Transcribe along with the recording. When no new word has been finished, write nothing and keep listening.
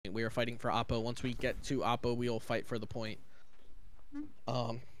We are fighting for Oppo. Once we get to Oppo, we will fight for the point.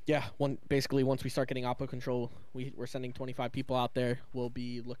 Yeah, basically once we start getting Oppo control, we're sending 25 people out there. We'll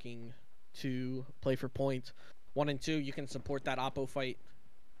be looking to play for points. 1 and 2, you can support that Oppo fight.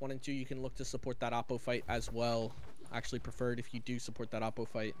 1 and 2, you can look to support that Oppo fight as well. Actually preferred if you do support that Oppo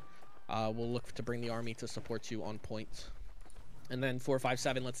fight. We'll look to bring the army to support you on points. And then 4, 5,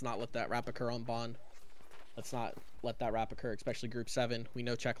 7, let's not let that wrap occur on bond. Let's not let that wrap occur, especially group 7. We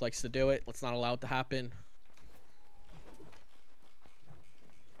know Czech likes to do it. Let's not allow it to happen.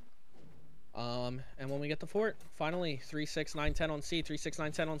 And when we get the fort, finally, 3, 6, 9, 10 on C, 3, 6,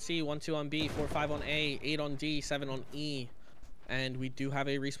 9, 10 on C, 1, 2 on B, 4, 5 on A, 8 on D, 7 on E. And we do have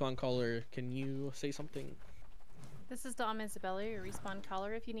a respawn caller. Can you say something? This is Dom Isabella, your respawn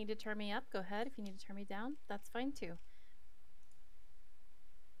caller. If you need to turn me up, go ahead. If you need to turn me down, that's fine too.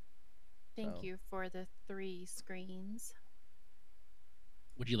 Thank you for the 3 screens.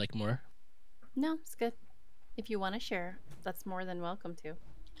 Would you like more? No, it's good. If you want to share, that's more than welcome to.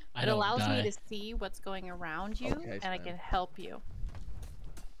 It allows me to see what's going around you, and I can help you.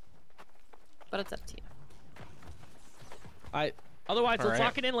 But it's up to you. Otherwise, let's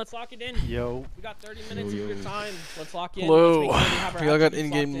lock it in. Let's lock it in. Yo. We got 30 minutes of your time. Let's lock in. Hello. We all got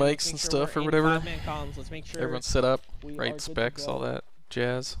in-game mics and stuff or whatever. Let's make sure everyone's set up, right specs, all that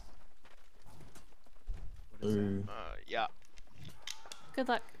jazz. Yeah. Good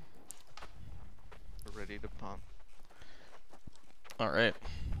luck. We're ready to pump. All right.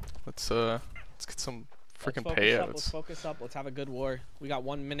 Let's get some freaking payouts. Let's focus up. Let's have a good war. We got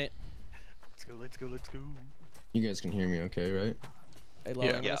 1 minute. Let's go. Let's go. Let's go. You guys can hear me, okay, right? Hey, Lo,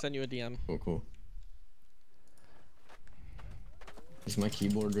 I'm gonna send you a DM. Cool, cool. Is my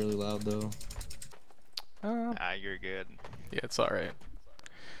keyboard really loud though? You're good. Yeah, it's all right.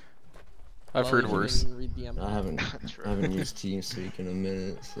 I've heard worse. I haven't used TeamSpeak in a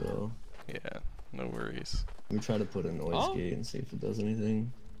minute, so. Yeah, no worries. We try to put a noise gate and see if it does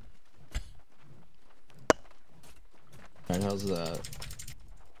anything. Alright, how's that?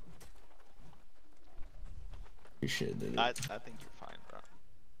 You shit, did it? I think you're fine, bro.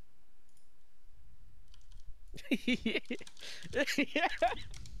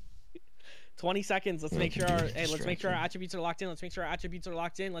 20 seconds. Let's make sure our let's make sure our attributes are locked in. Let's make sure our attributes are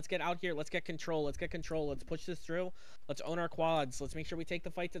locked in. Let's get out here. Let's get control. Let's get control. Let's push this through. Let's own our quads. Let's make sure we take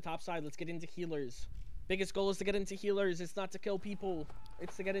the fight to top side. Let's get into healers. Biggest goal is to get into healers. It's not to kill people.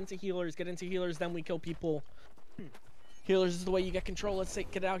 It's to get into healers. Get into healers, then we kill people. Healers is the way you get control. Let's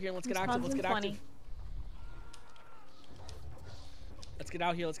get out here and let's get active. Let's get active. Let's get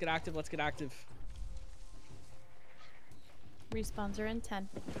out here. Let's get active. Let's get active. Respawns are in 10.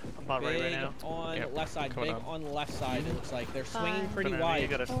 I'm about ready right now. On left side. Big on left side. It looks like they're swinging pretty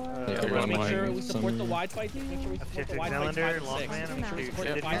wide. Let's make sure we support the wide fights. Make sure we support the wide fights 5 and 6. Make sure we support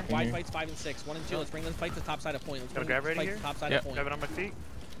the wide fights 5 and 6. 1 and 2. Let's bring the fight to top side of point. Let's bring the fight to top side of point. Grab it on my feet.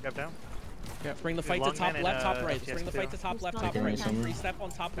 Grab down. Let's bring the fight to top left, top right. Let's bring the fight to top left, top right. You can free step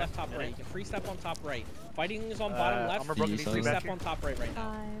on top left, top right. You can free step on top right. Fighting is on bottom left. Free step on top right right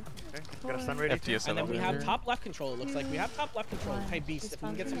now. Got a stun ready. And then we have top left control. It looks like we have top left control. Hey Beast, if we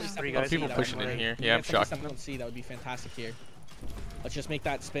can get somebody stepping on C, people pushing in here. Yeah, I'm shocked. Stepping on C, that would be fantastic here. Let's just make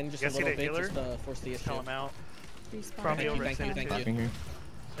that spin just a little bit, just to force the issue. Tell him out. Thank you.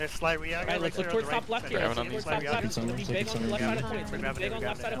 There's slide react. Alright, let's look towards top left here. Let's look towards top left. It's gonna be big on the left side of point. It's gonna be big on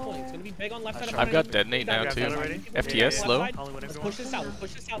left side of point. It's gonna be big on left side of point. I've got detonate now too. FTS low. Let's push this out. Let's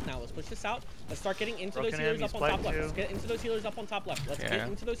push this out now. Let's push this out. Let's start getting into those healers up on top left. Let's get into those healers up on top left. Let's get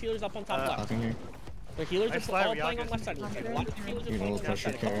into those healers up on top left. The healers are all playing on left side. Looks like a lot of healers are playing on left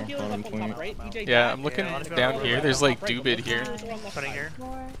side. A couple healers up on top right. Yeah, I'm looking down here. There's like Dubid here.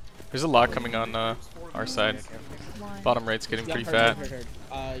 There's a lot coming on our side. Bottom right's getting pretty fat.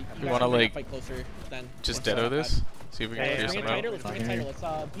 We want to like just deado this. See if we can clear some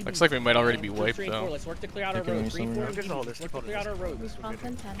out. Looks like we might already be wiped though. Let's work to clear out our roads. 3, 4. Let's work to clear out our roads.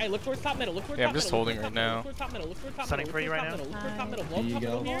 Hey, look towards top middle. Look towards top middle. Yeah, I'm just holding right now. Look towards top middle. Look towards top Stunning for you right now. Look towards top middle. Blow top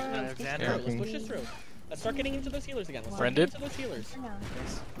middle here and let's push through. Let's push this through. Let's start getting into those healers again. Let's start getting into those healers.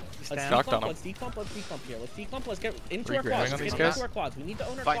 Let's declump, let's declump here. Let's declump, let's get into our quads. Let's get into our quads. We need to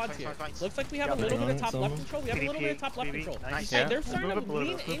own our quads here. Looks like we have a little bit of top left control. We have a little bit of top left control. Hey, they're starting to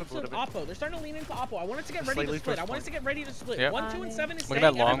lean into Oppo. They're starting to lean into Oppo. I want it to get ready to split. I want it to get ready to split. 1, 2, and 7 is staying.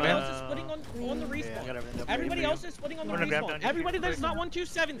 Everybody else is splitting on the respawn. Everybody else is splitting on the respawn. Everybody that's not 1, 2,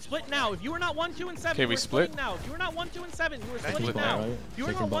 7, split now. If you are not 1, 2, and 7, you are splitting now. If you are not 1, 2, and 7, you are splitting now. If you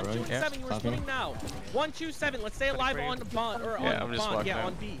are not 1, 2, and 7, you are splitting now. 127. Let's stay alive on bond or on bond. Yeah,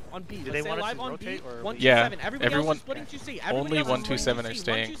 on B. On B. Let's stay alive on B. 127. Everybody else is splitting to C. Only 127 are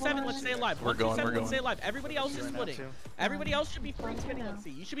staying. 127. Let's stay alive. We're going. Let's stay alive. Everybody else is splitting. Everybody else should be free spinning on C.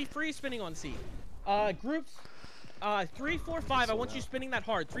 You should be free spinning on C. Groups. 3, 4, 5. I want you spinning that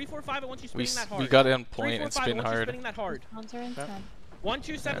hard. 3, 4, 5. I want you spinning that hard. We got it on point and spin hard. 3, 4, 5. I want you spinning that hard.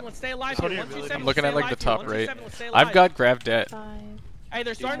 127. Let's stay alive here. 127. I'm looking at like the top right. I've got BWATK1106. Hey,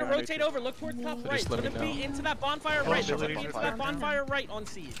 they're starting to rotate over. Look towards top right. It's gonna be into that bonfire right. It's gonna be into that bonfire right on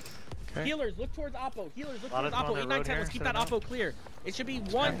C. Okay. Healers, look towards Oppo. Healers, look towards Oppo. 8, 9, 10. Let's keep that Oppo clear. It should be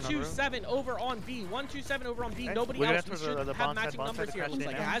 127 over on B. 127 over on B. Nobody else. We should have matching numbers here. Looks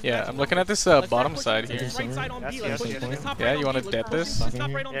like it has. Yeah, I'm looking at this bottom side here. Right side on B. Let's push into this top right. Yeah, you want to debt this? Push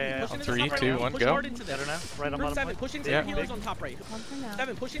top right on B. Push into 3, 2, 1, go. Group 7, push into the healers on top right.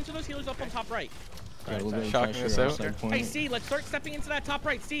 7, push into those healers up on top right. Shocking this out. Hey, C, let's start stepping into that top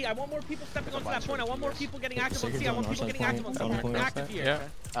right. C, I want more people stepping onto that point. I want more people getting active on C. I want people getting active on C. We're active here.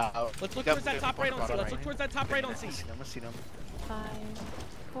 Yeah. Let's look towards that top right on C. Let's look towards that top right on C. 5,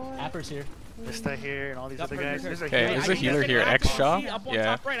 4. Appers here. Vista here and all these other guys. Okay, there's a healer here. X shot.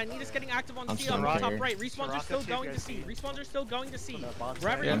 Yeah. I need us getting active on C on top right. Respawns are still going to C. Respawns are still going to C.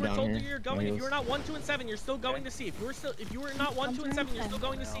 Wherever you were told that you're going, if you're not 1, 2, and 7, you're still going to C. If you were not 1, 2, and 7, you're still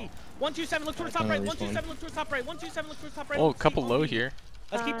going to C. 127, look towards top right. 127, look towards top right. 127, look towards top right. Oh, a couple low here.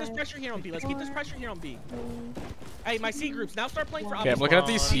 Let's keep this pressure here on B. Let's keep this pressure here on B. Hey, my C groups, now start playing for Oppo. Okay, I'm looking at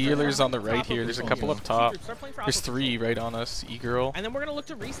these healers on the right here. There's a couple up top. There's 3 right on us. E-girl. And then we're going to look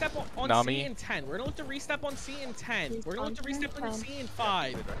to restep on C in 10. We're going to look to restep on C in 10. We're going to look to restep on C in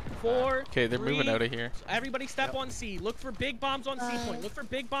 5, 4, Okay, they're moving out of here. Everybody step on C. Look for big bombs on C point. Look for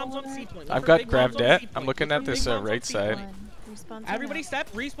big bombs on C point. I've got BWATK. I'm looking at this right side. Everybody step.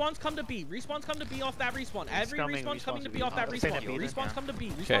 Respawns come to B. Respawns come to B off that respawn. Every respawn's coming to B off that respawn. Respawns come to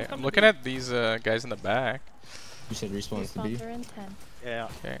B. Okay, I'm looking at these guys in the back. You said respawns to B? Yeah.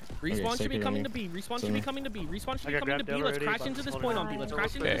 Okay. Respawn should be coming to B. Respawn should be coming to B. Respawn should be coming to B. Let's crash into this point on B. Let's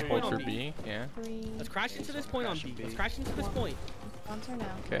crash into this point on B. Yeah. Let's crash into this point on B. Let's crash into this point.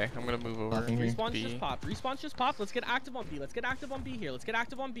 Okay, I'm gonna move over. Respawn's just pop. Respawn's just pop. Let's get active on B. Let's get active on B here. Let's get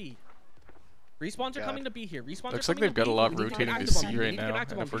active on B. Respawns are coming to B here. Respawns looks like they've got a lot rotating to C right now.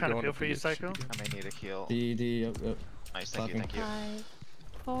 And if we're going to B, Psycho. I may need a heal. D, Nice, thank you. 5,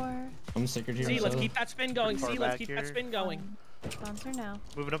 4. I'm sacred here. C, let's keep that spin going. C, let's keep that spin going. Sponsor now.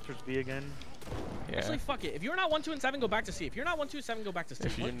 Moving up towards B again. Yeah. Actually, fuck it. If you're not 1, 2, and 7, go back to C. If you're not 1, 2, 7, go back to C.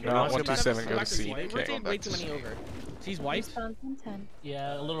 If you're not 1, 2, 7, go to C. They rotate way too many over. C's white.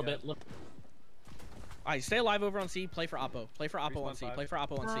 Yeah, a little bit. Alright, stay alive over on C. Play for Oppo. Play for Oppo on C. Play for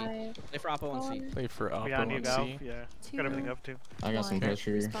Oppo on C. Play for Oppo on C. Play for Oppo on C. Yeah. Got everything up too. I got some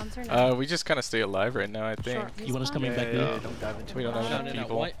pressure. We just kind of stay alive right now, I think. You want us coming back there? We don't have enough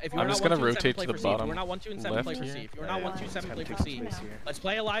people. I'm just gonna rotate to the bottom If you're not 1, 2, and 7, play for C. If you're not 1, 2, 7, play for C. Let's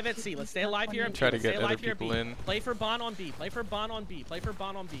play alive at C. Let's stay alive here. Try to get other people in. Play for Bon on B. Play for Bon on B. Play for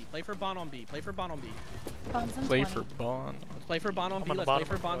Bon on B. Play for Bon on B. Play for Bon on B. Play for Bon. Let's play for Bon on B. Let's play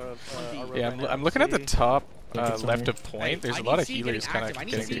for Bon on B. Yeah, I'm looking at the top left of point. There's a lot of healers kind of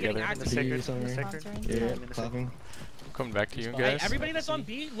getting together. Yeah, clapping. Coming back to you guys. Everybody that's on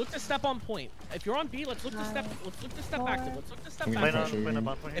B, look to step on point. If you're on B, let's look to step active. Let's look to step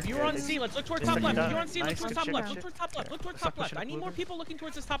active. If you're on C, let's look towards top left. If you're on C, look towards top left. Look towards top left. Look towards top left. I need more people looking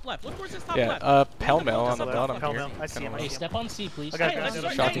towards this top left. Look towards this top left. Yeah, pell-mell on the bottom here. Hey, step on C, please.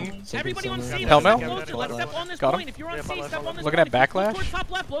 Shocking. Everybody on C, Pell-mell. let's step on this point. If you're on C, step on this point. Looking at backlash. Look towards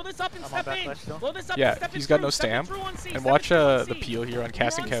top left. Blow this up and step in. Blow this up and Yeah, step in. he's got no stamp. And watch the peel here on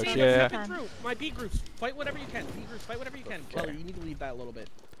casting couch. Yeah. My B groups, fight whatever you can. B groups, fight whatever you can. Kelly, you need to leave that a little bit.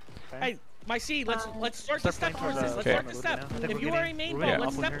 Hey, my C, let's start to step towards this. Let's start to step. If you are a main ball,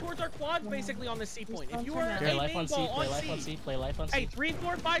 let's step towards our quads basically on this C point. If you are a main ball on C, play life on C. Hey, 3,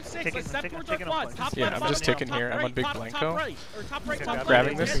 4, 5, 6, let's step towards our quads. Top Yeah, left, I'm just ticking here. I'm on big top blanco. right, or top right, top left.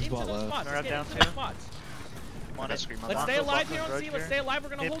 Grabbing this. Get into those spots. Let's get into those spots. Let's stay alive here on C. Let's stay alive. We're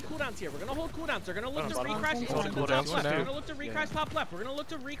gonna hold cooldowns here. We're gonna hold cooldowns. They're gonna look to recrash it into top left. We're gonna look to recrash top left. We're gonna look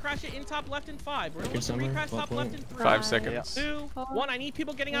to recrash it in top left in 5. We're gonna look to recrash top left in 3. 5 seconds. 2, 1. I need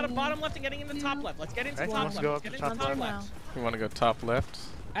people getting out of bottom left and getting into top left. Let's get into top left. Let's get into top left. We want to go top left.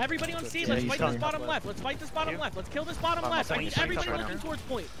 Everybody on C, let's fight this bottom left. Let's fight this bottom left. Let's kill this bottom left. I need everybody looking towards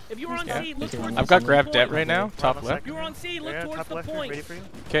point. If you are on C, look towards I've got BWATK right now. Top left. If you are on C, look towards the point.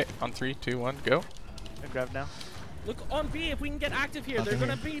 Okay, on 3, 2, 1, go. Grab now. Look on B if we can get active here. They're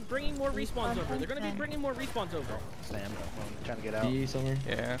gonna be bringing more respawns over. They're gonna be bringing more respawns over. Sam, trying to get out. B somewhere.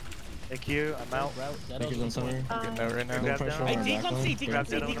 Yeah. Thank you. I'm out. Getting out right now. Hey, decom C, decom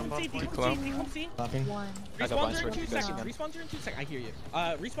C, decom C, decom C. Respawns are in 2 seconds. Respawns are in 2 seconds. I hear you.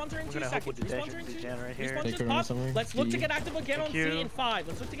 Respawns are in 2 seconds. Respawns are in 2 seconds. Respawns just pop. Let's look to get active again on C in 5.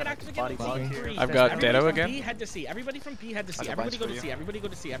 Let's look to get active again on C in 3. I've got Dedo again. B head to C. Everybody from B head to C. Everybody go to C. Everybody go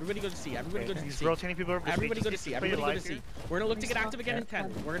to C. Everybody go to C. Everybody go to C. He's rotating people over. Everybody go to C. Everybody go to C. We're gonna look to get active again in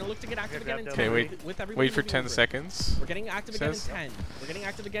 10. We're gonna look to get active again in 10. Okay, wait for 10 seconds. We're getting active again in 10. We're getting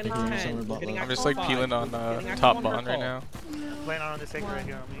active again in 10. I'm just like peeling on top bond right now. Playing on this egg right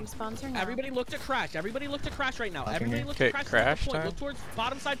here on me. Everybody look to crash. Everybody look to crash right now. Everybody look to crash. Look towards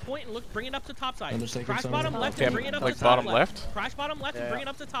bottom side point and look, bring it up to top side. Crash bottom left and bring it up to top left. Crash bottom left and bring it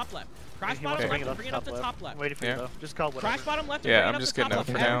up to top left. Crash bottom left and bring it up to top left. Waiting for you though. Just call whatever. Crash bottom left and bring it up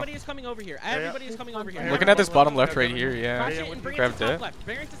to top left. Everybody is coming over here. Everybody is coming over here. Looking at this bottom left right here, yeah. Crash it and bring it to top left.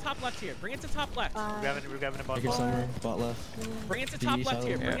 Bring it to top left here. Bring it to top left. We're grabbing a bot left. Bring it to top left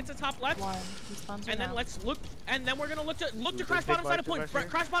here. Bring it to top left. And then let's look. And then we're gonna look to crash bottom side of point.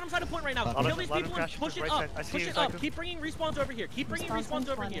 Crash bottom side of point right now. Kill these people and push it up. Push it up. Keep bringing respawns over here. Keep bringing respawns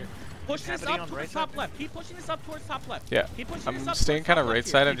over here. Push this up towards top left. Keep pushing this up towards top left. Yeah. I'm staying kind of right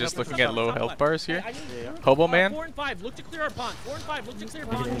side. I'm just looking at low health bars here. Hobo man. 4 and 5. Look to clear our bond. 4 and 5. Look to clear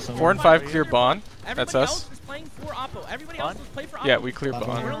bond. 4 and 5 clear bond. That's us. Everybody else is playing for Oppo. Everybody else is playing for Oppo. Yeah, we clear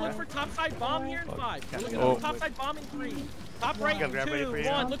bond. We're gonna look for top side bomb here in 5. We're looking for top side bomb in 3. Top right in 2,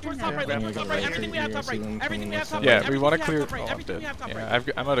 1. Look towards top right. Look towards top right. Everything we have top right. Everything we have top right. Yeah, we want to clear. Oh, I'm dead. Yeah,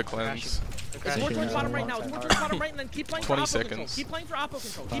 I'm out of cleanse. It's more towards bottom right now. It's more towards bottom right, and then keep playing for 20 Oppo seconds. control. Keep playing for Oppo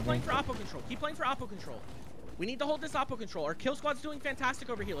control. Keep playing for Oppo control. Keep playing for Oppo control. We need to hold this Oppo control. Our kill squad's doing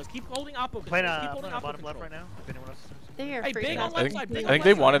fantastic over here. Let's keep holding Oppo control. Keep holding Oppo bottom control. left right now. If anyone else. Hey, big on left side. I think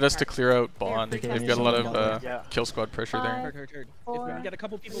they wanted us to clear out bond. They've got a lot of kill squad pressure there. Heard. If we get a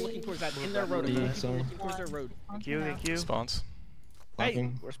couple people looking towards that in their road. A couple people looking towards their road. Thank you. Spawns.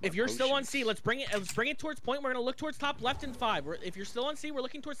 Hey, if you're still on C, let's bring it towards point. We're gonna look towards top left in 5. If you're still on C, we're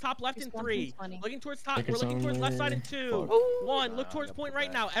looking towards top left in 3. Looking towards top. We're looking towards left side in 2. 1. Look towards point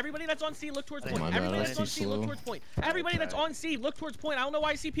right now. Everybody that's on C, look towards point. Everybody that's on C, look towards point. Everybody that's on C, look towards point. I don't know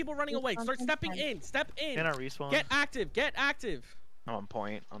why I see people running away. Start stepping in. Step in. Get active. Get active. I'm on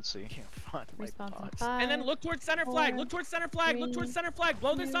point on C. And then look towards center flag. Look towards center flag. Look towards center flag.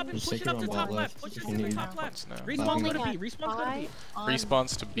 Blow this up and push it up to top left. Push this to the top left. Respawns go to B. Respawns go to B.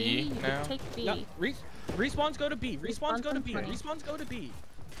 Respawns to B now. Respawns go to B. Respawns go to B. Respawns go to B.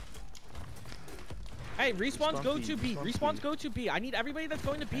 Hey, respawns go to B. Respawns go to B. I need everybody that's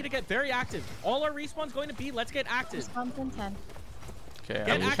going to B to get very active. All our respawns going to B. Let's get active. Respawns in 10.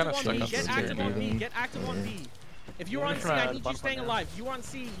 Okay, I'm kind of stuck on Get active on B. Get active on B. If you're on C, I need you staying alive. If you're on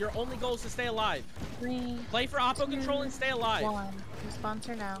C, your only goal is to stay alive. 3. Play for Oppo control and stay alive. 1.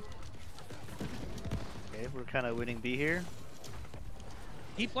 Respawns now. Okay, we're kind of winning B here.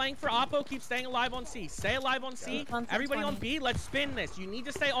 Keep playing for Oppo. Keep staying alive on C. Stay alive on C. Everybody on B, let's spin this. You need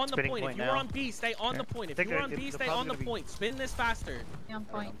to stay on the point. If you're on B, stay on the point. If you're on B, stay on the point. Spin this faster. On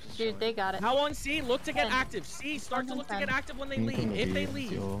point. Dude, they got it. Now on C, look to get active. C, start to look to get active when they leave. If they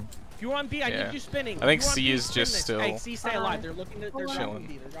leave. If you're on B, I need you spinning. I think C is just still. Hey, C, stay alive. They're looking. They're dropping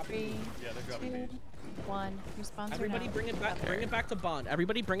B. They're dropping B. 3, 2, 1. Respawns Everybody bring it back. Bring it back to bond.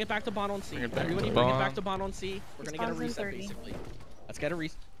 Everybody bring it back to bond on C. Everybody bring it back to bond on C. We're gonna get a reset basically. Let's get a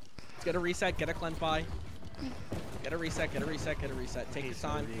reset. Let's get a reset. Get a cleanse by. Get a reset. Get a reset. Get a reset. Take your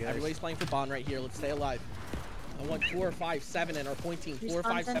time. Everybody's playing for bond right here. Let's stay alive. I want 4, 5, 7 in our point team. 4,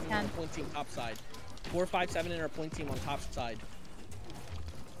 5, 7 in our point team top side. 4, 5, 7 in our point team on top side.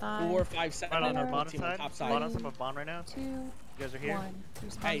 4, 5, 7 on our point team on top side. Bottom of bond right now. 2. You guys are here. 1.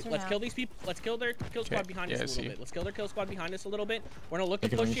 Hey, let's kill these people. Let's kill their kill squad behind us a little bit. Let's kill their kill squad behind us a little bit. We're gonna look to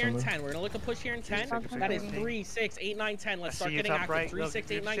push here in 10. We're gonna look to push here in 10. That is 3, 6, 8, 9, 10. Let's start getting active. 3,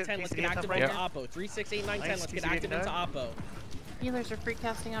 6, 8, 9, 10. Let's get active into Oppo. 3, 6, 8, 9, 10. Let's get active into Oppo. Healers are free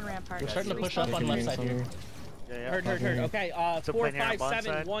casting on Rampart. We're starting to push up on left side here. Heard. Okay, 4, 5,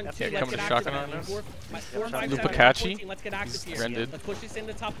 7, 1, 2. Let's get active. 4, 5, 7. Let's get active here. Let's push this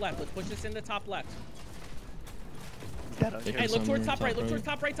into top left. Let's push this into top left. Hey, look towards top right. Look towards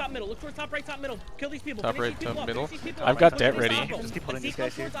top right, top middle. Look towards top right, top middle. Kill these people. Top right, top middle. I've got debt ready. Just keep pulling these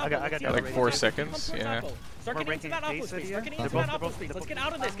guys here. I got like 4 seconds. Yeah. Start getting into that Oppo space. Start getting into that Oppo space. Let's get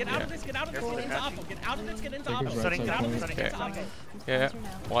out of this. Get out of this. Get out of this. Get into Oppo. Get out of this. Get into Oppo. Get out of this. Get into Oppo. Yeah.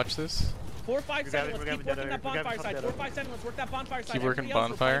 Watch this. 457, let's keep working that bonfire side. 457, let's work that bonfire side. Keep working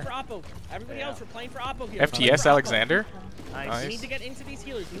bonfire. Everybody else, we're playing for Oppo here. FTS Alexander. Nice. We need to get into these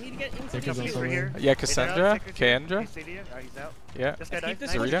healers. We need to get into these healers here. Yeah, Cassandra. Kendra. Yeah. Let's keep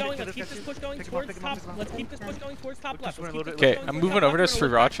this push going. Let's keep this push going towards top. Let's keep this push going towards top left. Okay, I'm moving over to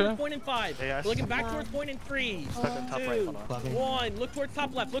Sriracha. Point in 5. We're looking back towards point in 3, 2, 1. Look towards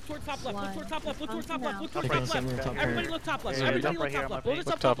top left. Look towards top left. Look towards top left. Look towards top left. Look towards top left. Everybody look top left. Everybody look top left. Build us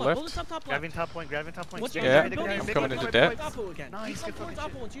up top left. Build us up top left. Grabbing top point. Yeah, I'm coming into debt. Nice. Declump towards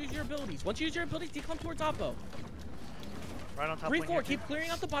Oppo. Once you use your abilities. Once you use your abilities, declump towards Oppo. Right on top 3-4, keep clearing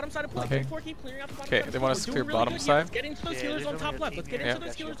out the bottom side of point. 3-4, keep clearing out the bottom side. Okay, they want us to clear bottom side. Let's get into those healers on top left. Let's get into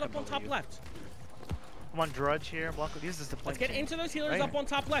those healers up on top left. Come on, Drudge here. Block. This is the point. Let's get into those healers up on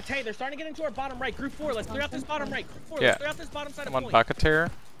top left. Hey, they're starting to get into our bottom right. Group 4, let's clear out this bottom right. Group 4, let's clear out this bottom side of point. I'm on Bakater.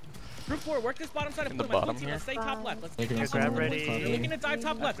 Group 4, work this bottom side of point. Let's stay top left. Let's get grab ready. We're looking to dive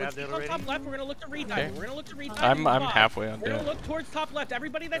top left. Let's get on top left. We're gonna look to redive. We're gonna look to redive. I'm halfway on debt. We're gonna look towards top left.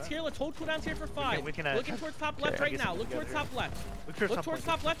 Everybody that's here, let's hold cooldowns here for 5. Looking towards top left right now. Look towards top left. Look towards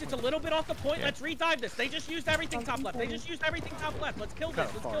top left. It's a little bit off the point. Let's redive this. They just used everything top left. They just used everything top left. Let's kill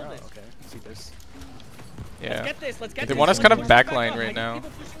this. Let's kill this. Okay, see this. Yeah. Let's get this. Let's get they this. want us kind of backline right now. People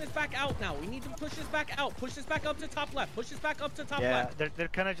pushing this back out now. We need to push this back out. Push this back up to top left. Push this back up to top left. Yeah, they're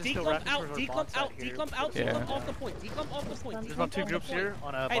kind of just still declump out. Declump out. Declump out. Declump off the point. Declump off the point. There's about 2 groups here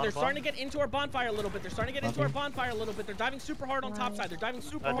on a. Hey, they're starting to get into our bonfire a little bit. They're starting to get into our bonfire a little bit. They're diving super hard on top side. They're diving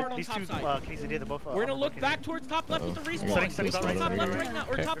super hard on top side. We're gonna look back towards top left with the respawn. Look towards top left right now,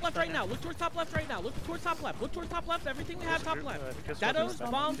 or top left right now. Look towards top left right now. Look towards top left. Look towards top left. Everything we have top left. Shadows,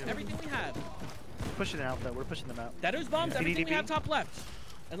 bombs, everything we have. Pushing it out though. We're pushing them out. Shadows, bombs, everything we have top left.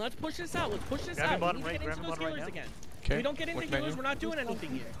 And let's push this out. Let's push this out. We need to get into those healers again. If we don't get into healers, we're not doing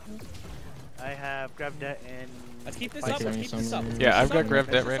anything here. I have grabbed that and. Let's keep this up. Let's keep this up. Yeah, I've got grabbed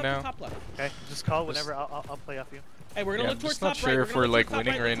that right now. Okay, just call whenever. I'll play off you. Hey, we're gonna look towards top right. I'm not sure if we're like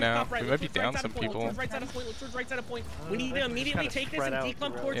winning right now. We might be down some people. Look towards right side of point. We need to immediately take this and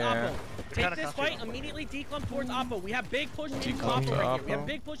declump towards Oppo. Take this fight, immediately declump towards Oppo. We have big push into Oppo right here. We have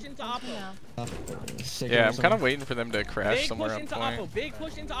big push into Oppo. Yeah, I'm kind of waiting for them to crash somewhere on point. Big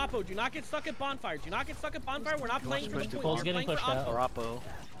push into Oppo. Do not get stuck at bonfire. Do not get stuck at bonfire. We're not playing for the point. We're playing for Oppo.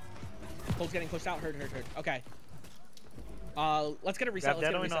 Cole's getting pushed out. Hurt. Okay. Let's get a reset. Let's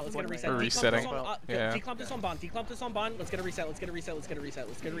get a reset. We're resetting. Declump this on bond. Declump this on bond. Let's get a reset. Let's get a reset. Get a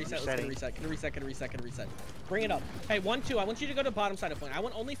reset. Bring it up. Hey, 1-2. I want you to go to bottom side of point. I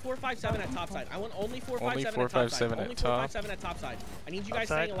want only 4-5-7 at top side. I want only 4-5-7 at top side. I need you guys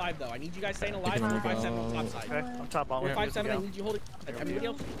staying alive though. I need you guys staying alive. 4-5-7 on top side. Okay, I'm top ball. 4-5-7. I need you holding. Everybody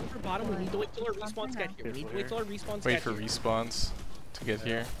else for bottom. We need to wait till our respawns get here. Wait for respawns to get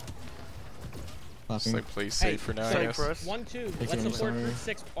here. Just like play safe for now, I guess. 1-2. Let's support group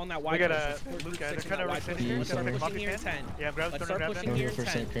 6 on that wide. We got a Luca. They're kind of Let's start pushing here in 10. Yeah, let's start pushing here in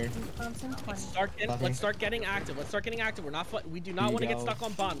 10. Let's start getting active. We're not. We do not want to get stuck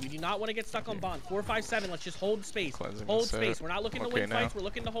on bond. 4-5-7. Let's just hold space. Hold space. We're not looking to win fights. We're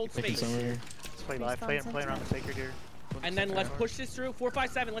looking to hold space. Let's play live. Play around the sacred here. And then let's push this through.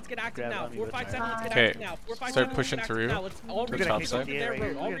 4-5-7. Let's get active now. 4-5-7. Let's get active now. 4-5-7. Start pushing through. Let's all respawns go to their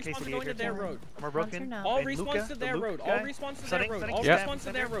road. All respawns going to their road. All respawns to their road. All respawns to their road. All respawns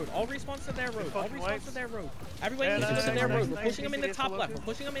to their road. All respawns to their road. All respawns to their road. Everybody needs to go to their road. We're pushing them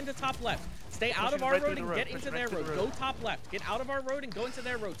into top left. Stay out of our road and get into their road. Go top left. Get out of our road and go into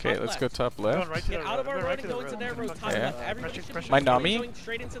their road. Okay, let's go top left. Get out of our road and go into their road. Top left. Everybody should be going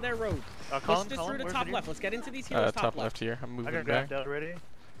straight into their road. Push this through to top left. Let's get into these healers top left here. I'm moving back. Already.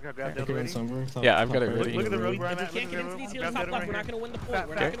 Yeah, I've got it ready. Look at the road where I'm at. If we can't get into these healers top left, we're not going to win the point.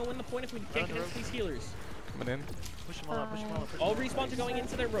 We're not going to win the point if we can't get into these healers. Coming in. Push them all up. All respawns are going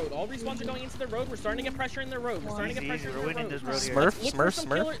into their road. We're starting to get pressure in their road. Smurf.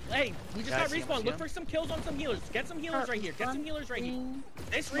 Hey, we just got respawn. Look for some kills on some healers. Get some healers right here.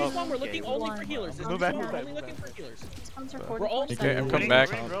 This respawn, we're looking only for healers. We're only looking for healers. Okay, I'm coming back.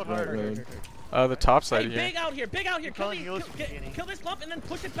 The top side here. Big out here. Kill this clump and then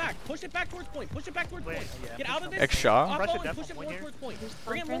push it back. Push it back towards point. Get out of this. X-Shaw. Push it more towards point.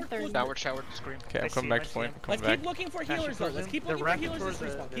 Bring it more towards point. Shower, scream. Okay, I'm coming back to point. Let's keep looking for healers though. Let's keep looking for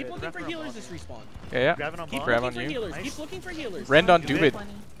healers this respawn. Yeah. Keep grab on you. Keep looking for healers. Rend on Dubid.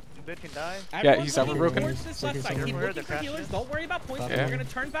 Can die. Yeah, he's broken. Keep looking for healers. Don't worry about points. We're gonna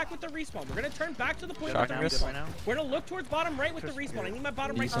turn back with the respawn. We're gonna turn back to the point. We're gonna look towards bottom right with the respawn. I need my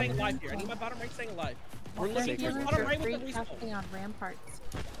bottom right staying alive here. We're looking towards bottom right with the respawn. On ramparts.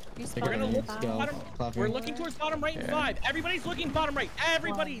 We're looking towards bottom right in 5. Everybody's looking bottom right.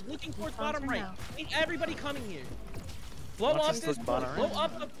 Everybody looking towards bottom right. I need everybody coming here. Blow up this point. Blow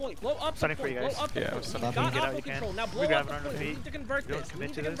up the point. Blow up the point. Blow up the point. You got Oppo control. Now blow up the point. We need to convert this. We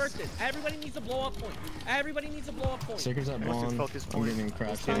need to convert this. Everybody needs a blow up point. Everybody needs a blow up point. Stickers at bond. I'm getting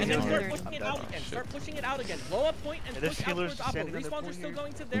crashed. And then start pushing it out again. Start pushing it out again. Blow up point and push out towards Oppo. Respawns are still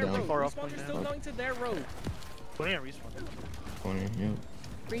going to their road. Respawns are still going to their road. 20 and respawn. 20, yep.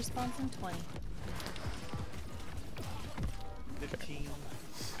 Respawns in 20. 15.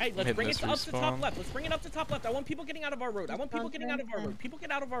 Hey, let's bring it up to top left. Let's bring it up to top left. I want people getting out of our road. I want people getting out of our road. People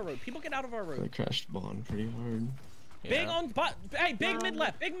get out of our road. People get out of our road. I crashed bond pretty hard. Big on bot. Hey, big mid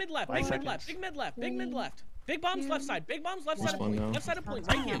left. Big mid left. Big mid left. Big mid left. Big mid left. Big bombs left side. Big bombs left side of point. Left side of point.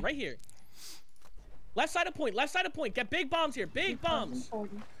 Right here. Right here. Left side of point. Left side of point. Get big bombs here. Big bombs.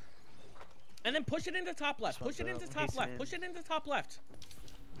 And then push it into top left. Push it into top left. Push it into top left.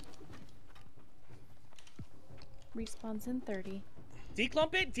 Respawns in 30.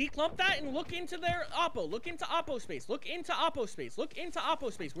 Declump it, declump that, and look into their Oppo. Look into Oppo space. Look into Oppo space. Look into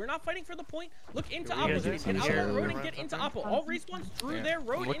Oppo space. We're not fighting for the point. Look into Oppo space. Get out of our road and get into Oppo. All respawns through their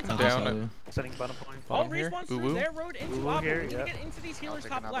road into Oppo. Setting bottom point. All respawns through their road into Oppo. We need to get into these healers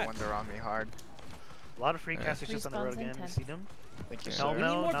top left. They're on me hard. A lot of free casters just on the road again. You see them? Thank you, We sir. need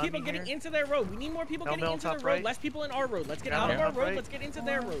more people getting into their road. We need more people getting into their road. Less people in our road. Let's get out of our road. Let's get into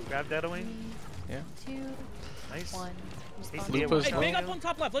their road. Grab that away. 2, Nice. 1. Hey, big up on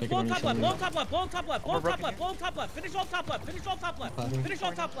top left. Let's blow on top left. Blow on top left. Blow on top left. Blow on top left. Blow on top left. Finish all top left. Finish all top left. Finish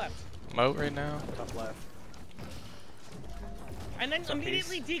all top left. Moat right now. Top left. And then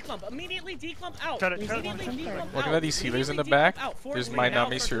immediately declump. Immediately declump out. Immediately declump out. Look at these healers in the back. There's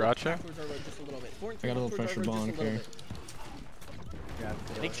Mainami Sriracha. I got a little pressure bond here.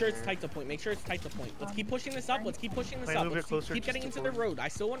 Make sure it's tight to point. Make sure it's tight to point. Let's keep pushing this up. Let's keep pushing this up. Let's keep getting into their road. I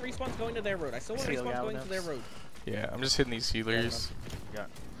still want respawns going to their road. I still want respawns going to their road. Yeah, I'm just hitting these healers. Yeah.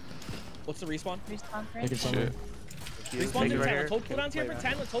 What's the respawn? Respawn Shit. Respawn's in 10. Let's hold cooldowns here for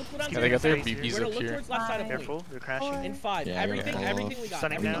 10. Let's hold cooldowns here. Yeah, they got their We're BBs gonna up look here. towards left side of point. Careful, you're crashing. In 5. Yeah, everything we got. Everything we got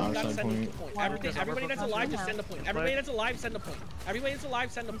send to point. Everybody that's alive just send a point. Everybody that's alive send a point. Everybody that's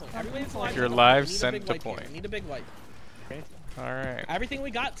alive send a point. Everybody that's alive. If you're alive, send a point. Need a big wipe. Okay. Alright. Everything we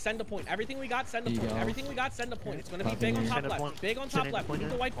got, send a point. Everything we got, send a point. Everything we got, send a point. It's gonna be big on top left. Big on top left. We need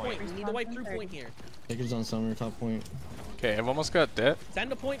the white point. We need the white through point here. Stickers on summer, top point. Okay, I've almost got debt.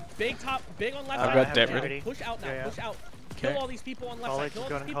 Send a point. Big top. Big on left I've side. got debt ready. Push out now. Push out. Kill all these people on left side. Kill all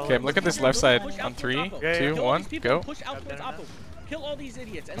these people. Okay, I'm looking at this left side on 3, 2, 1, go. Push out towards Oppo. Kill all these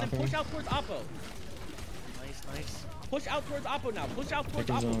idiots and then push out towards Oppo. Nice, nice. Push out towards Oppo now. Push out towards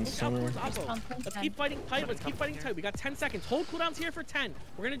Oppo. Push out towards Oppo. Let's keep fighting tight. Let's keep fighting tight. We got 10 seconds. Hold cooldowns here for 10.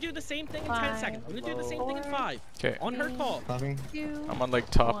 We're gonna do the same thing in 10 seconds. We're gonna do the same thing in 5. Okay. On her call. I'm on like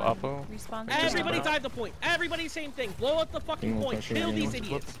top Oppo. Everybody dive the point. Everybody same thing. Blow up the fucking point. Kill these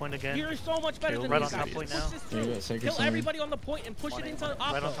idiots. You're so much better than these guys. Push this through. Kill everybody on the point and push it into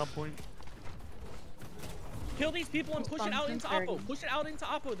Oppo. Right on top point. Kill these people and push it out into Oppo. Push it out into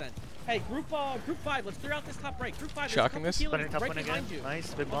Oppo then. Hey, group 5, let's clear out this top right. Group 5, shocking this. Right behind you.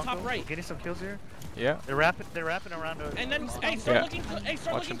 Nice, big on top right. Getting some kills here. Yeah. They're wrapping around. And then, hey, start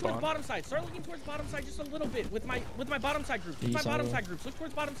looking towards bottom side. Start looking towards bottom side just a little bit with my bottom side groups. With my bottom side groups. Look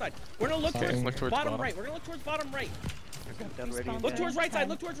towards bottom side. We're gonna look towards bottom right. We're gonna look towards bottom right. Look towards right side.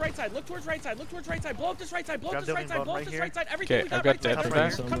 Look towards right side. Look towards right side. Look towards right side. Blow up this right side. Blow up this right side. Blow up this right side. Everything we got right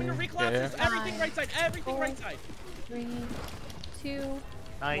side. Coming to recollapses. Everything right side. Everything right side. 3, 2,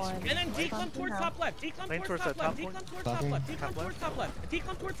 nice. 1. And then declump towards top left. Declump towards top left. Declump towards top left. Declump towards top left.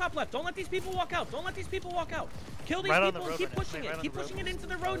 Declump towards top left. Don't let these people walk out. Don't let these people walk out. Kill these people and keep pushing it. Keep pushing it into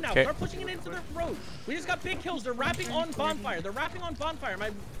the road now. Start pushing it into the road. We just got big kills. They're wrapping on bonfire. They're wrapping on bonfire.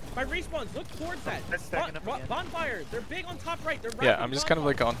 My respawns. Look towards that. Bonfire. They're big on top right. They're yeah, I'm just kind of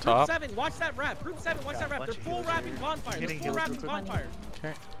like on top. Group 7. Watch that wrap. Group 7. Watch that wrap. They're full wrapping bonfire. They're full wrapping bonfire.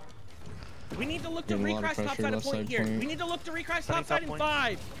 Okay. We need to look to recrash top side of point here. We need to look to recrash top side in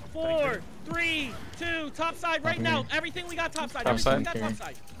 5, 4, 3, 2, top side right now. Everything we got top side. Everything we got top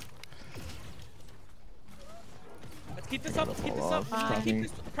side. Let's keep this up. Let's keep this up. We need to keep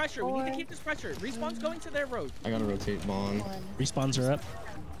this pressure. We need to keep this pressure. Respawn's going to their road. I gotta rotate bond. Respawns are up.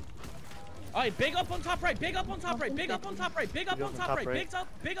 Alright, big up on top right. Big up on top right. Big up on top right. Big up on top right.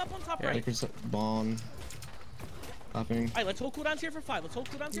 Big up on top right. Bond. Alright, let's hold cooldowns here for 5. Let's hold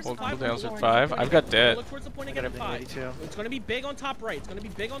cooldowns here for 5. Hold cooldowns for 5. I've got dead. Look towards the point again in 5. It's gonna be big on top right. It's gonna be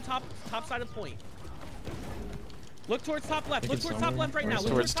big on top side of point. Look towards top left. Look towards top left right now.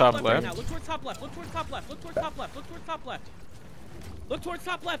 Look towards top left right now. Look towards top left. Look towards top left. Look towards top left. Look towards top left. Look towards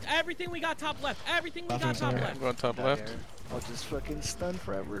top left. Everything we got top left. Everything we got top left. Go on top left. I'll just fucking stun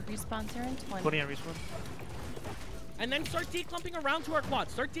forever. Respawns are in 20. 20 on respawn. And then start declumping around to our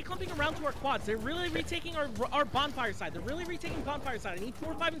quads. Start declumping around to our quads. They're really retaking our bonfire side. They're really retaking bonfire side. I need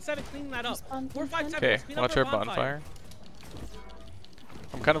 4, 5, and 7 cleaning that up. 4, 5, 7. Okay, watch our bonfire.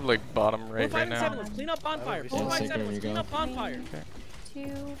 I'm kind of like bottom right right now. 4, 5, and 7. Let's clean up bonfire. 4, 5, 7. Let's clean up bonfire. 2,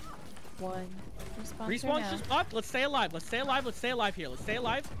 1. Respawn's just up. Let's stay alive. Let's stay alive. Let's stay alive here. Let's stay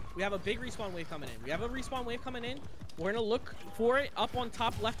alive. We have a big respawn wave coming in. We have a respawn wave coming in. We're gonna look for it up on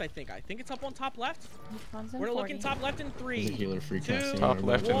top left. I think it's up on top left. We're gonna look in top left in 3, 2, top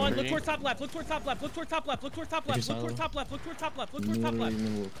left 1. Look towards top left. Look towards top left. Look towards top left. Look towards top left. Look towards top left. Look towards top left. Look towards top left.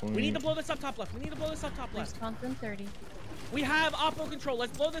 We need to blow this up top left. We need to blow this up top left. Respawn's in 30. We have oppo control.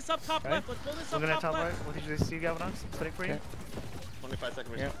 Let's blow this up top left. Let's blow this up top left. What did you see, Galvanox? Setting for you. 25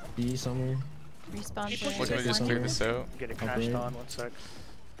 seconds. Yeah. B somewhere. Respawn's We're gonna just clear this out. Get it crashed on. 1 sec.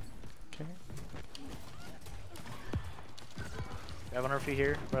 Okay. We have an RP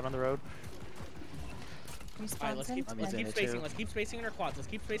here, right on the road. Alright, let's keep spacing. Let's keep spacing in our quads. Let's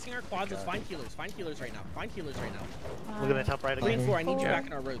keep spacing our quads. Let's find healers. Find healers right now. Find healers right now. Look at the top right again. 3 and 4, I need you back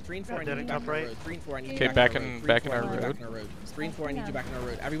in our road. 3 and 4, I need you back in our road. 3 and 4, I need you back in our road. back in our road. 3 and 4, I need you back in our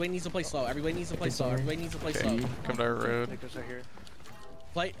road. Everybody needs to play slow. Everybody needs to play slow. Everybody needs to play slow. Come to our road.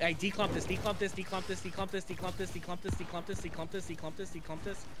 Play, hey, declump this, declump this, declump this, declump this, declump this, declump this, declump this, declump this, declump this, declump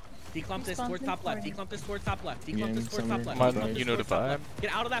this. Declump this towards top left. Declump this towards top left. Declump this towards top left. Come on, you know the vibe.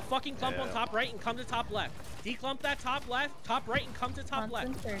 Get out of that fucking clump on top right and come to top left. Declump that top left, top right, and come to top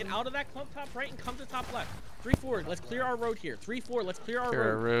left. Get out of that clump top right and come to top left. 3-4. Let's clear our road here. 3-4. Let's clear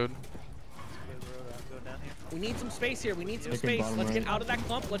our road. We need some space here. We need some space. Let's get out of that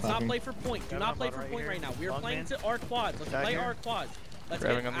clump. Let's not play for point. Do not play for point right now. We are playing to our quads. Let's play our quads. Let's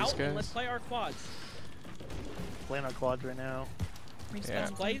get out and let's play our quads. Playing our quads right now. Yeah.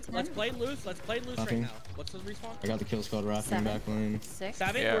 Let's play loose. Let's play loose right now. What's the respawn? I got the kill squad rafting back lane. 6.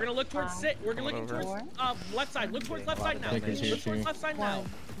 7. Yeah. We're gonna look towards 6. We're gonna look towards left side. Look towards left side now. Look towards left side now.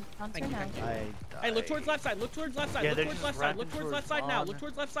 Hey, look towards left side. Look towards left side. Look towards left side. Look towards left side now. Look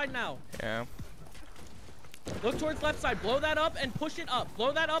towards left side now. Yeah. Look towards left side. Blow that up and push it up.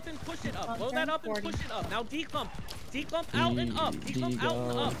 Blow that up and push it up. Blow that up and push it up. Now declump. Declump out and up. Declump out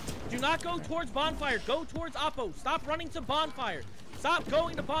and up. Do not go towards bonfire. Go towards oppo. Stop running to bonfire. Stop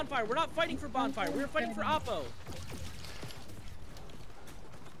going to bonfire. We're not fighting for bonfire. We're fighting for oppo.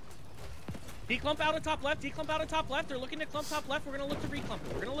 Declump out of top left. Declump out of top left. They're looking to clump top left. We're gonna look to reclump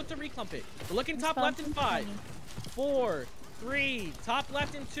it. We're gonna look to reclump it. We're looking top left in 5, 4, 3, top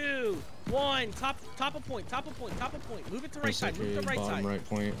left in 2, 1, top of point, top of point, top of point. Move it to right side, move to right side. Right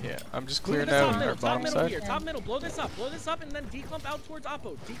point. Yeah, I'm just clearing out our bottom side. Here, top middle, blow this up, and then declump out towards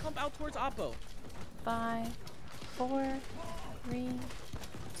oppo. Declump out towards oppo. 5, 4, 3,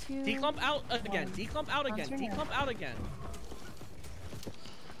 2. Declump out again, declump out again, declump out again.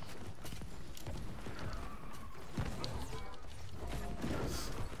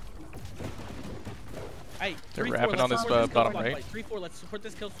 Hey, they're wrapping on this bottom right. 3-4, let's support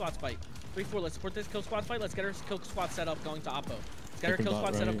this kill squad fight. 3-4, let's support this kill squad fight. Let's get our kill squad set up going to oppo. Let's get our kill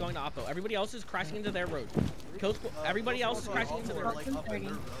squad set up going to oppo. Everybody else is crashing into their road. Everybody else is crashing into their road. Up their road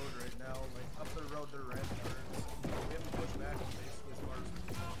right now, up their road, they're ramping. We have to push back basically as far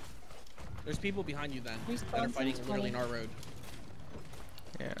as there's people behind you then that are fighting literally in our road.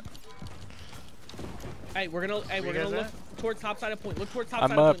 Yeah. Hey, we're gonna look towards top side of point. Look towards top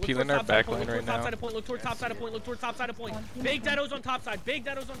side of point. I'm peeling our back line right now. Look towards top side of point. Look towards top side of point. Big deados on top side. Big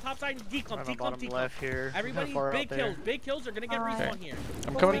deados on top side. Declump, declump, declump. Everybody, big kills are gonna get respawn here.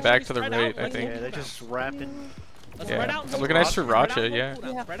 I'm coming back to the right, I think. Yeah, they're just wrapping. Yeah, I'm looking at Sriracha, yeah.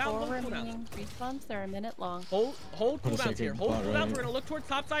 We have 4 remaining respawns. They're a minute long. Hold cooldowns here. Hold cooldowns. We're gonna look towards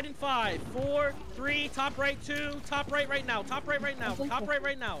top side in 5, 4, 3, top right 2, top right now. Top right right now. Top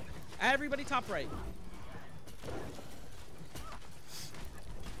right now. Everybody top right.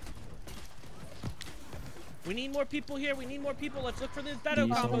 We need more people here. We need more people. Let's look for these Beto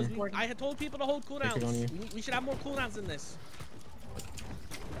combos. I had told people to hold cooldowns. We should have more cooldowns in this.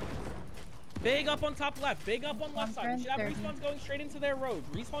 Big up on top left. Big up on left side. We should have respawns going straight into their road.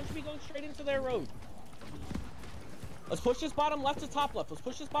 Respawn should be going straight into their road. Let's push this bottom left to top left. Let's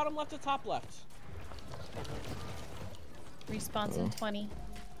push this bottom left to top left. Respawns in 20.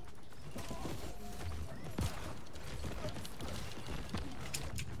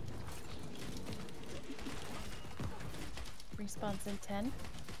 Respawns in 10.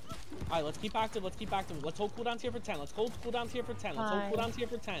 Alright, let's keep active. Let's keep active. Let's hold cooldowns here for 10. Let's hold cooldowns here for 10. Let's hold cooldowns here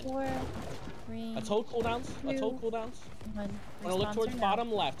for 10. 4, 3. Let's hold cooldowns. Let's hold cooldowns. 1. We're gonna look towards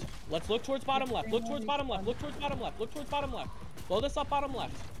bottom left. Let's look towards bottom left. Look towards bottom left. Look towards bottom left. Look towards bottom left. Blow this up bottom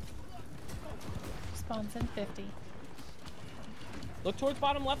left. Respawns in 50. Look towards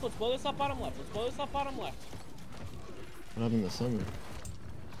bottom left. Let's blow this up bottom left. Let's blow this up bottom left. What happened this summer?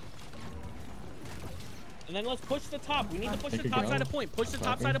 And then let's push the top. We need to push the top side of point. Push the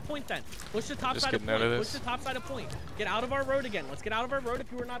top side of point then. Push the top side of point. Push the top side of point. Get out of our road again. Let's get out of our road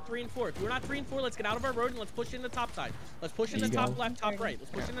if you were not 3 and 4. If you were not 3 and 4, let's get out of our road and let's push in the top side. Let's push in the top left, top right.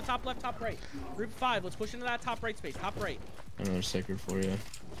 Let's push in the top left, top right. Group 5, let's push into that top right space. Top right. Another sacred for you.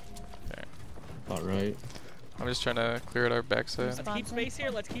 Okay. Top right. I'm just trying to clear out our backside. Let's keep space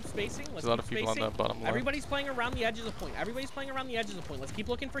here. Let's keep spacing. There's a lot of people on the bottom left. Everybody's playing around the edges of point. Everybody's playing around the edges of point. Let's keep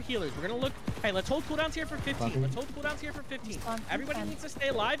looking for healers. We're gonna look. Hey, let's hold cooldowns here for 15. Let's hold cooldowns here for 15. Everybody needs to stay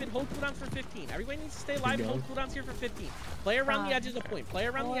alive and hold cooldowns for 15. Everybody needs to stay alive and hold cooldowns here for 15. Play around the edges of point. Play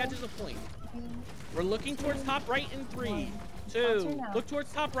around the edges of point. We're looking towards top right in 3, 2. Look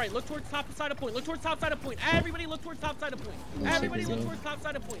towards top right. Look towards top side of point. Look towards top side of point. Everybody look towards top side of point. Everybody look towards top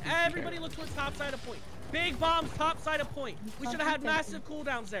side of point. Everybody look towards top side of point. Big bombs, top side of point. We should have had massive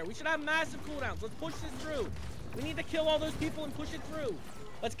cooldowns there. We should have massive cooldowns. Let's push this through. We need to kill all those people and push it through.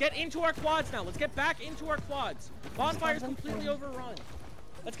 Let's get into our quads now. Let's get back into our quads. Bonfire's completely overrun.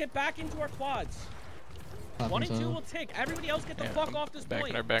 Let's get back into our quads. 1 and 2 will tick. Everybody else get the fuck off this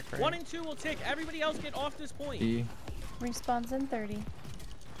point. 1 and 2 will tick. Everybody else get off this point. Respawns in 30.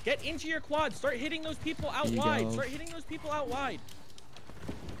 Get into your quads. Start hitting those people out wide. Start hitting those people out wide.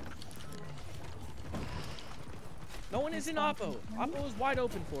 No one is in Oppo. Oppo is wide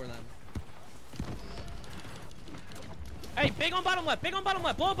open for them. Hey, big on bottom left. Big on bottom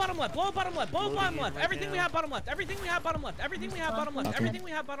left. Blow up bottom left. Blow up bottom left. Blow up bottom left. Everything we have bottom left. Everything we have bottom left. Everything we have bottom left. Everything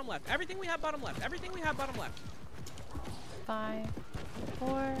we have bottom left. Everything we have bottom left. Everything we have bottom left. 5,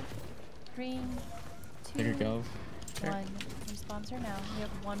 4, 3, 2, 1. Respawns are now. We have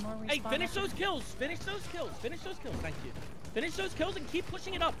one more respawn. Hey, finish those kills. Finish those kills. Finish those kills. Thank you. Finish those kills and keep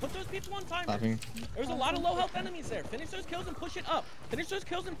pushing it up. Put those people on timers. There's a lot of low health enemies there. Finish those kills and push it up. Finish those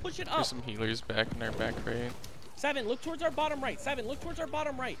kills and push it up. There's some healers back in our back right. 7, look towards our bottom right. 7, look towards our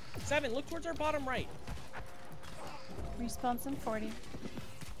bottom right. 7, look towards our bottom right. Respawns in 40.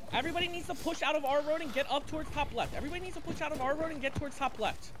 Everybody needs to push out of our road and get up towards top left. Everybody needs to push out of our road and get towards top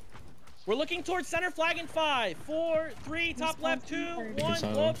left. We're looking towards center flag in 5, 4, 3, top left, 2, 1.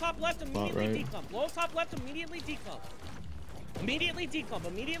 Blow up top left, immediately declump. Blow up top left, immediately declump. Immediately declump,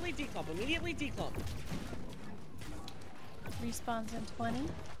 immediately declump, immediately declump. Respawns in 20.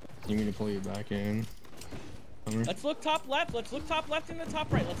 You need to pull you back in. Let's look top left. Let's look top left in the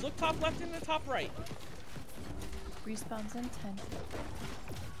top right. Let's look top left in the top right. Respawns in 10.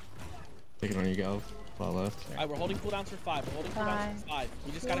 Take it on you, Galv. Far left. Alright, we're holding cooldowns for 5. We're holding cooldowns for 5.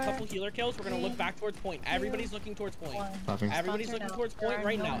 We just got a couple healer kills. We're gonna look back towards point. Everybody's looking towards point. Everybody's looking towards point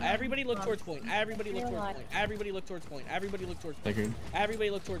right now. Everybody look towards point. Everybody look towards point. Everybody look towards point. Everybody look towards point. Everybody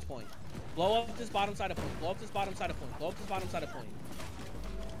look towards point. Blow up this bottom side of point. Blow up this bottom side of point. Blow up this bottom side of point.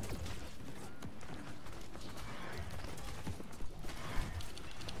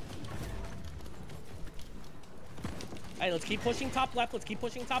 Hey, let's keep pushing top left. Let's keep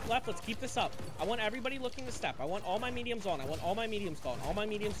pushing top left. Let's keep this up. I want everybody looking to step. I want all my mediums on. I want all my mediums gone. All my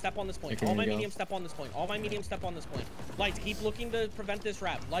mediums step on this point. All my mediums step on this point. All my mediums step on this point. Lights, keep looking to prevent this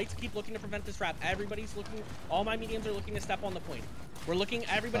wrap. Lights, keep looking to prevent this wrap. Everybody's looking. All my mediums are looking to step on the point. We're looking.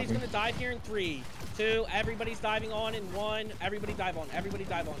 Everybody's going to dive here in 3, 2. Everybody's diving on in 1. Everybody dive on. Everybody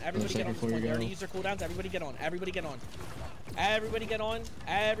dive on. Everybody get on this point. They already used their cooldowns. Everybody get on. Everybody get on. Everybody get on.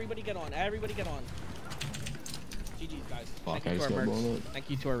 Everybody get on. Everybody get on. GG's, guys. Thank you to our mercs. Thank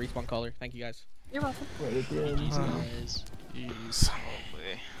you to our respawn caller. Thank you, guys. You're welcome. GG's, guys. Jeez.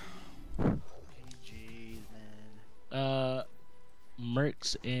 GG's, man.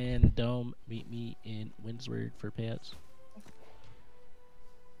 Mercs and Dome meet me in Windsward for payouts.